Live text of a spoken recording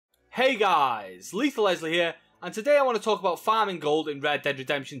Hey guys, Lethal Leslie here, and today I want to talk about farming gold in Red Dead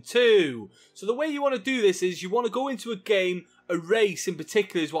Redemption 2. So the way you want to do this is you want to go into a game, a race in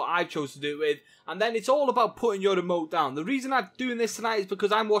particular is what I've chosen to do it with, and then it's all about putting your remote down. The reason I'm doing this tonight is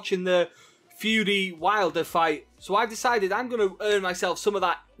because I'm watching the Fury Wilder fight, so I've decided I'm going to earn myself some of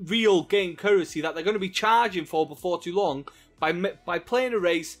that real game currency that they're going to be charging for before too long by playing a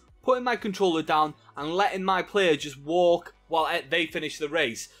race, putting my controller down and letting my player just walk while they finish the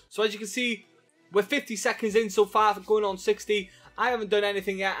race. So as you can see, we're 50 seconds in so far, going on 60. I haven't done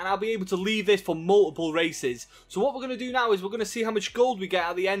anything yet, and I'll be able to leave this for multiple races. So what we're going to do now is we're going to see how much gold we get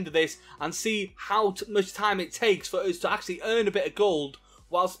at the end of this, and see how much time it takes for us to actually earn a bit of gold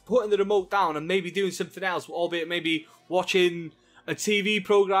whilst putting the remote down and maybe doing something else, albeit maybe watching a TV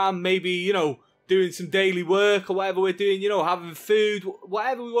program, maybe, you know, doing some daily work or whatever we're doing, you know, having food,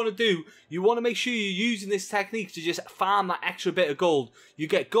 whatever we want to do. You want to make sure you're using this technique to just farm that extra bit of gold. You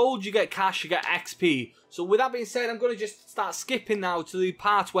get gold, you get cash, you get XP. So with that being said, I'm going to just start skipping now to the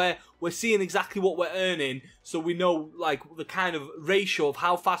part where we're seeing exactly what we're earning, so we know like the kind of ratio of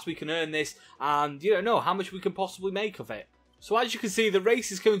how fast we can earn this, and you know how much we can possibly make of it. So as you can see, the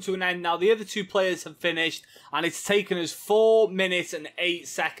race is coming to an end now. The other two players have finished, and it's taken us 4 minutes and 8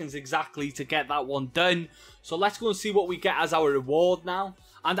 seconds exactly to get that one done. So let's go and see what we get as our reward now.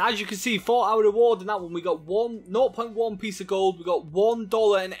 And as you can see, for our reward in that one, we got 0.1 piece of gold, we got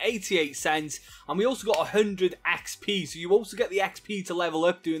 $1.88, and we also got 100 XP. So you also get the XP to level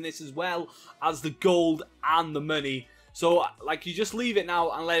up doing this as well as the gold and the money. So like, you just leave it now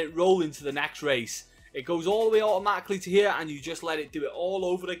and let it roll into the next race. It goes all the way automatically to here, and you just let it do it all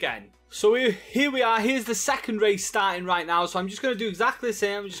over again. So here we are. Here's the second race starting right now. So I'm just going to do exactly the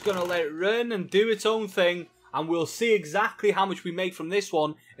same. I'm just going to let it run and do its own thing, and we'll see exactly how much we make from this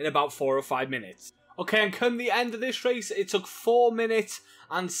one in about 4 or 5 minutes. Okay, and come the end of this race, it took 4 minutes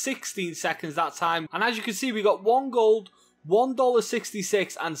and 16 seconds that time. And as you can see, we got 1 gold,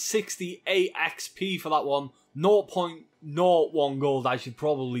 $1.66, and 68 XP for that one. 0.01 gold, I should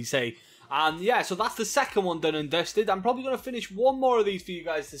probably say. And yeah, so that's the second one done and dusted. I'm probably going to finish one more of these for you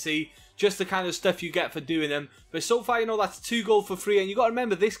guys to see, just the kind of stuff you get for doing them. But so far, you know, that's 2 gold for free. And you got to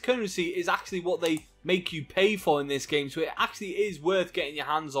remember, this currency is actually what they make you pay for in this game. So it actually is worth getting your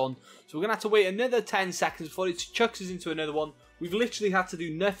hands on. So we're going to have to wait another 10 seconds before it chucks us into another one. We've literally had to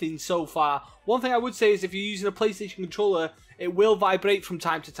do nothing so far. One thing I would say is if you're using a PlayStation controller, it will vibrate from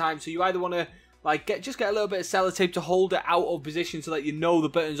time to time. So you either want to like just get a little bit of sellotape to hold it out of position so that you know the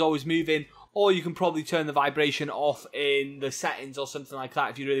button's always moving, or you can probably turn the vibration off in the settings or something like that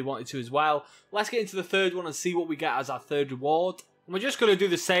if you really wanted to as well. Let's get into the third one and see what we get as our third reward. And we're just going to do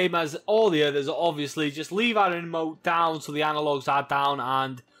the same as all the others, obviously. Just leave our remote down so the analogs are down,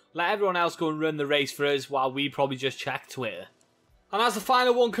 and let everyone else go and run the race for us while we probably just check Twitter. And as the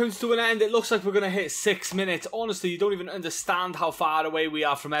final one comes to an end, it looks like we're going to hit 6 minutes. Honestly, you don't even understand how far away we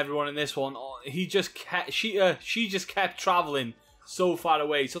are from everyone in this one. She just kept traveling so far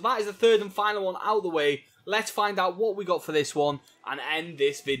away. So that is the third and final one out of the way. Let's find out what we got for this one and end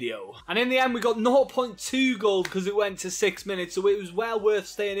this video. And in the end, we got 0.2 gold because it went to 6 minutes, so it was well worth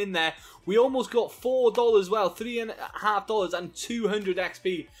staying in there. We almost got $4 well, $3.50 and 200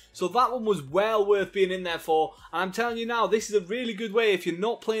 XP. So that one was well worth being in there for. And I'm telling you now, this is a really good way if you're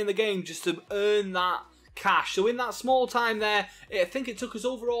not playing the game just to earn that cash. So in that small time there, I think it took us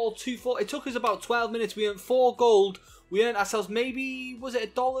overall it took us about 12 minutes. We earned 4 gold. We earned ourselves maybe, was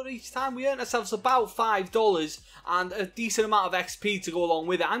it $1 each time? We earned ourselves about $5 and a decent amount of XP to go along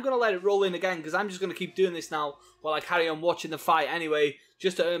with it. I'm going to let it roll in again because I'm just going to keep doing this now while I carry on watching the fight anyway,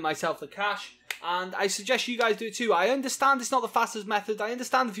 just to earn myself the cash. And I suggest you guys do it too. I understand it's not the fastest method. I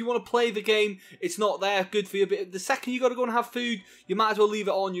understand if you want to play the game, it's not there good for you. But the second you got to go and have food, you might as well leave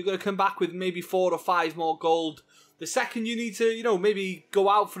it on. You're going to come back with maybe 4 or 5 more gold. The second you need to, you know, maybe go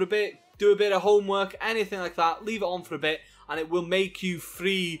out for a bit, do a bit of homework, anything like that, leave it on for a bit, and it will make you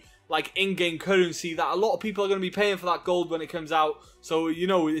free like in-game currency that a lot of people are going to be paying for that gold when it comes out. So, you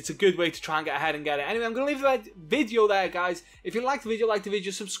know, it's a good way to try and get ahead and get it. Anyway, I'm going to leave the video there, guys. If you like the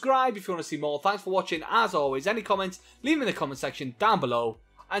video, subscribe if you want to see more. Thanks for watching. As always, any comments, leave them in the comment section down below,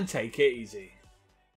 and take it easy.